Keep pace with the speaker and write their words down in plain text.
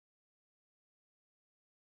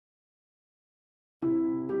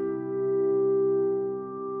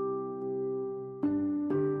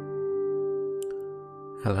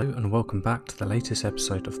Hello and welcome back to the latest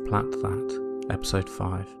episode of Plat That, episode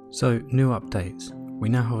 5. So, new updates. We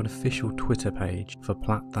now have an official Twitter page for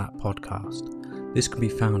Plat That Podcast. This can be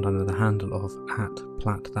found under the handle of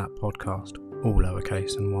 @PlatThatPodcast, all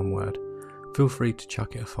lowercase and one word. Feel free to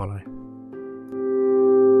chuck it a follow.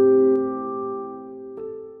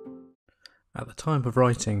 At the time of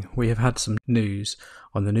writing, we have had some news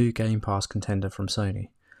on the new Game Pass contender from Sony.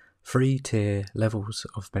 3 tier levels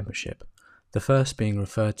of membership. The first being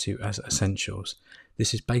referred to as Essentials.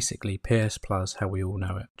 This is basically PS Plus how we all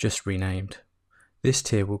know it, just renamed. This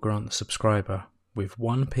tier will grant the subscriber with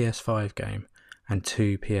 1 PS5 game and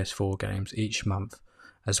 2 PS4 games each month,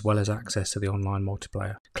 as well as access to the online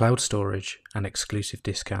multiplayer, cloud storage and exclusive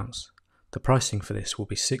discounts. The pricing for this will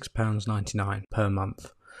be £6.99 per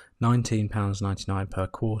month, £19.99 per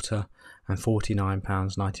quarter and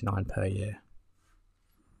 £49.99 per year.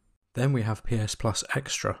 Then we have PS Plus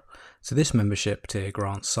Extra. So this membership tier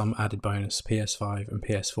grants some added bonus PS5 and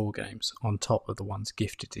PS4 games on top of the ones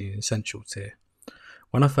gifted in the Essential tier.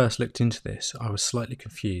 When I first looked into this, I was slightly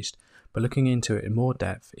confused, but looking into it in more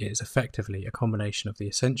depth, it is effectively a combination of the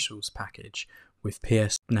Essentials package with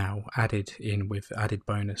PS Now added in with added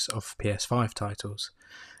bonus of PS5 titles.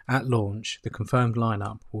 At launch, the confirmed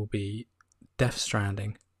lineup will be Death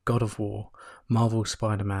Stranding, God of War, Marvel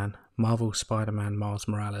Spider-Man Miles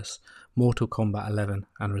Morales, Mortal Kombat 11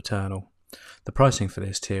 and Returnal. The pricing for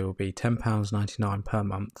this tier will be £10.99 per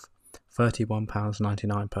month,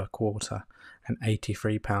 £31.99 per quarter and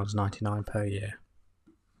 £83.99 per year.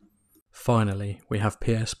 Finally, we have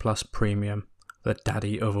PS Plus Premium, the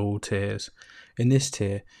daddy of all tiers. In this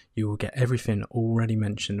tier, you will get everything already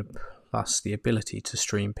mentioned plus the ability to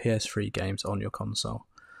stream PS3 games on your console.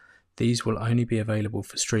 These will only be available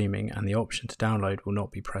for streaming and the option to download will not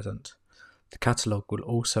be present. The catalogue will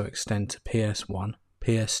also extend to PS1,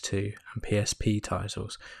 PS2 and PSP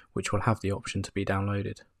titles, which will have the option to be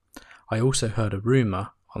downloaded. I also heard a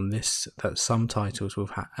rumour on this that some titles will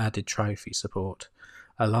have added trophy support.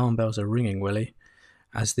 Alarm bells are ringing, Willie.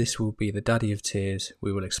 As this will be the daddy of tiers,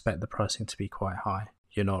 we will expect the pricing to be quite high.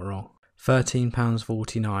 You're not wrong.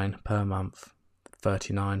 £13.49 per month,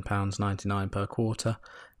 £39.99 per quarter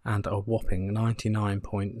and a whopping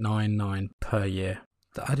 $99.99 per year.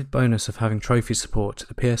 The added bonus of having trophy support to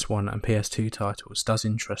the PS1 and PS2 titles does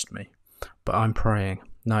interest me, but I'm praying.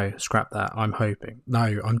 No, scrap that, I'm hoping.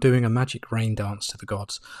 No, I'm doing a magic rain dance to the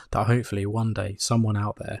gods that hopefully one day someone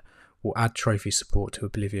out there will add trophy support to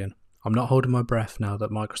Oblivion. I'm not holding my breath now that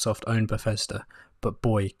Microsoft own Bethesda, but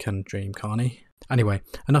boy can dream, can't he? Anyway,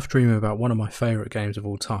 enough dreaming about one of my favourite games of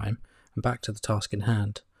all time, and back to the task in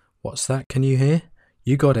hand. What's that, can you hear?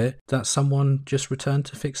 You got it, that someone just returned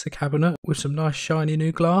to fix the cabinet with some nice shiny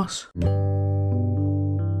new glass?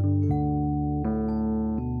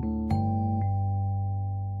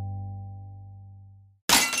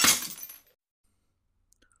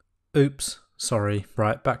 Oops, sorry,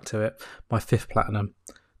 right, back to it. My 5th platinum.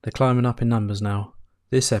 They're climbing up in numbers now.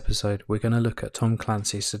 This episode we're going to look at Tom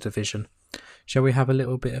Clancy's The Division. Shall we have a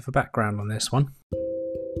little bit of a background on this one?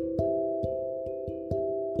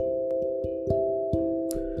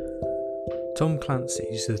 Tom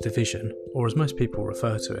Clancy's The Division, or as most people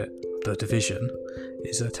refer to it, The Division,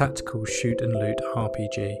 is a tactical shoot and loot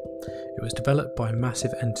RPG. It was developed by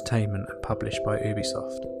Massive Entertainment and published by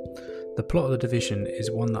Ubisoft. The plot of The Division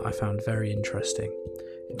is one that I found very interesting.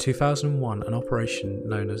 In 2001, an operation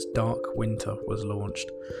known as Dark Winter was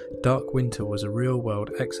launched. Dark Winter was a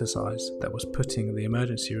real-world exercise that was putting the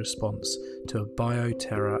emergency response to a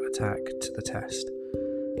bioterror attack to the test.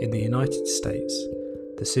 In the United States,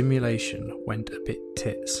 the simulation went a bit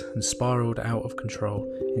tits and spiralled out of control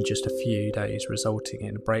in just a few days, resulting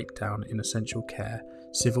in a breakdown in essential care,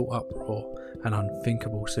 civil uproar, and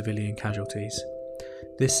unthinkable civilian casualties.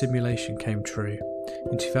 This simulation came true.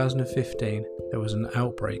 In 2015, there was an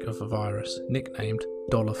outbreak of a virus, nicknamed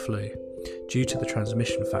Dollar Flu, due to the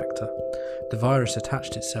transmission factor. The virus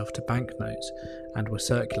attached itself to banknotes and was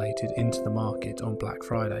circulated into the market on Black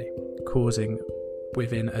Friday, causing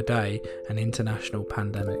within a day an international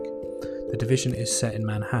pandemic. The Division is set in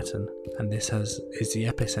Manhattan, and this is the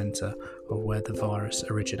epicenter of where the virus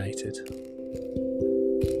originated.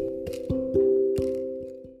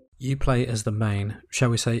 You play as the main,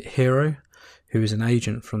 shall we say, hero, who is an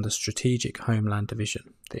agent from the Strategic Homeland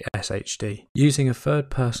Division, the SHD. Using a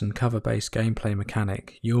third-person cover-based gameplay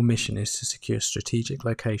mechanic, your mission is to secure strategic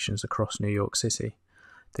locations across New York City.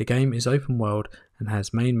 The game is open world and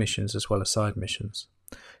has main missions as well as side missions.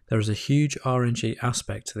 There is a huge RNG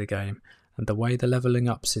aspect to the game, and the way the levelling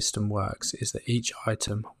up system works is that each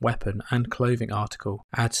item, weapon and clothing article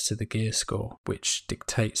adds to the gear score, which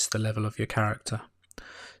dictates the level of your character.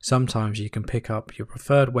 Sometimes you can pick up your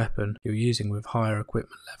preferred weapon you're using with higher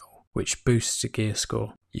equipment level, which boosts your gear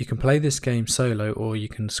score. You can play this game solo or you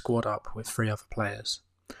can squad up with 3 other players.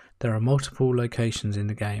 There are multiple locations in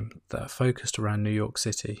the game that are focused around New York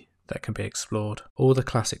City that can be explored, all the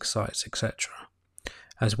classic sites, etc.,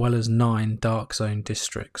 as well as 9 Dark Zone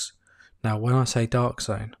districts. Now when I say Dark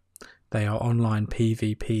Zone, they are online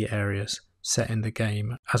PvP areas set in the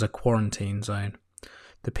game as a quarantine zone.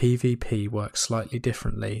 The PvP works slightly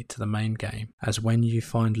differently to the main game, as when you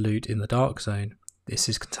find loot in the Dark Zone, this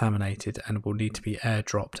is contaminated and will need to be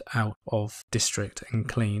airdropped out of district and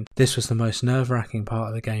cleaned. This was the most nerve-wracking part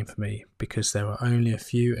of the game for me because there were only a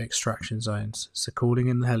few extraction zones, so calling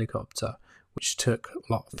in the helicopter, which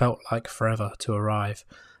felt like forever to arrive,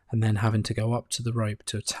 and then having to go up to the rope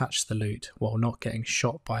to attach the loot while not getting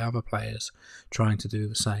shot by other players trying to do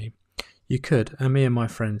the same. You could, and me and my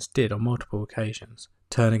friends did on multiple occasions,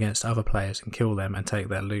 turn against other players and kill them and take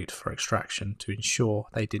their loot for extraction to ensure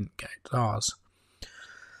they didn't get ours.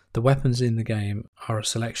 The weapons in the game are a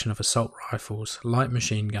selection of assault rifles, light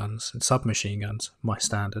machine guns and submachine guns, my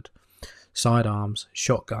standard, sidearms,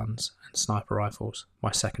 shotguns and sniper rifles,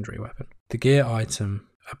 my secondary weapon. The gear item,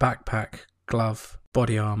 a backpack, glove,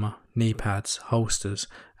 body armour, knee pads, holsters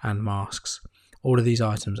and masks. All of these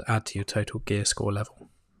items add to your total gear score level.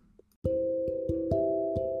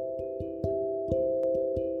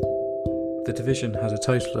 The Division has a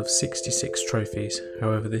total of 66 trophies,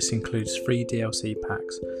 however this includes 3 DLC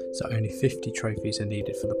packs, so only 50 trophies are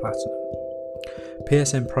needed for the Platinum.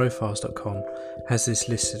 PSNprofiles.com has this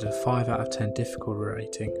listed at 5 out of 10 difficulty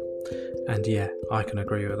rating, and yeah, I can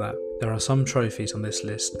agree with that. There are some trophies on this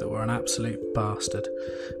list that were an absolute bastard,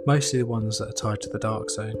 mostly the ones that are tied to the Dark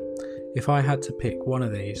Zone. If I had to pick one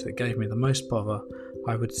of these that gave me the most bother,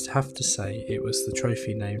 I would have to say it was the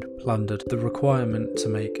trophy named Plundered. The requirement to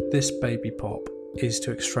make this baby pop is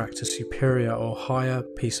to extract a superior or higher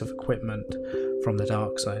piece of equipment from the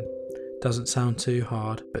Dark Zone. Doesn't sound too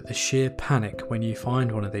hard, but the sheer panic when you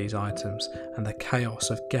find one of these items and the chaos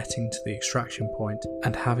of getting to the extraction point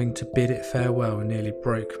and having to bid it farewell nearly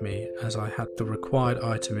broke me, as I had the required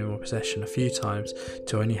item in my possession a few times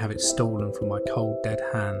to only have it stolen from my cold dead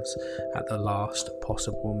hands at the last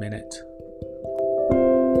possible minute.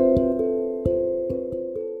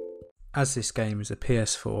 As this game is a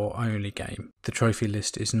PS4 only game, the trophy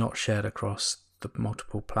list is not shared across the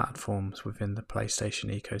multiple platforms within the PlayStation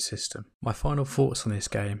ecosystem. My final thoughts on this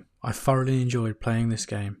game: I thoroughly enjoyed playing this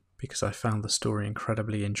game because I found the story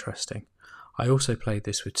incredibly interesting. I also played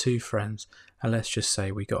this with 2 friends and let's just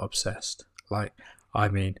say we got obsessed.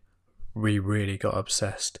 We really got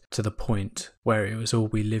obsessed to the point where it was all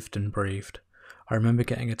we lived and breathed. I remember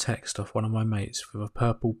getting a text off one of my mates with a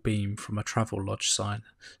purple beam from a travel lodge sign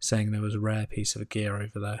saying there was a rare piece of gear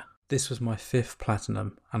over there. This was my 5th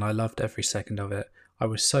Platinum and I loved every second of it. I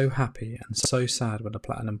was so happy and so sad when the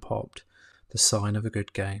Platinum popped, the sign of a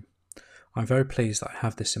good game. I'm very pleased that I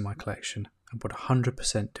have this in my collection and would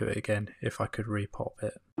 100% do it again if I could repop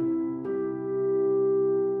it.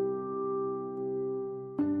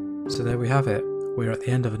 So there we have it, we're at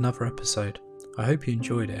the end of another episode. I hope you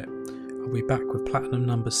enjoyed it. I'll be back with Platinum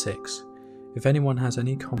number 6. If anyone has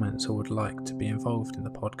any comments or would like to be involved in the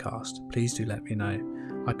podcast, please do let me know.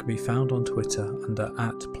 I can be found on Twitter under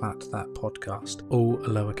 @PlatThatPodcast, all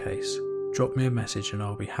lowercase. Drop me a message and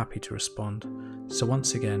I'll be happy to respond. So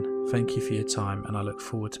once again, thank you for your time and I look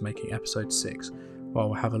forward to making episode 6 where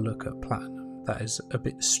we'll have a look at Platinum that is a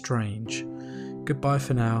bit strange. Goodbye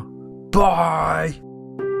for now. Bye!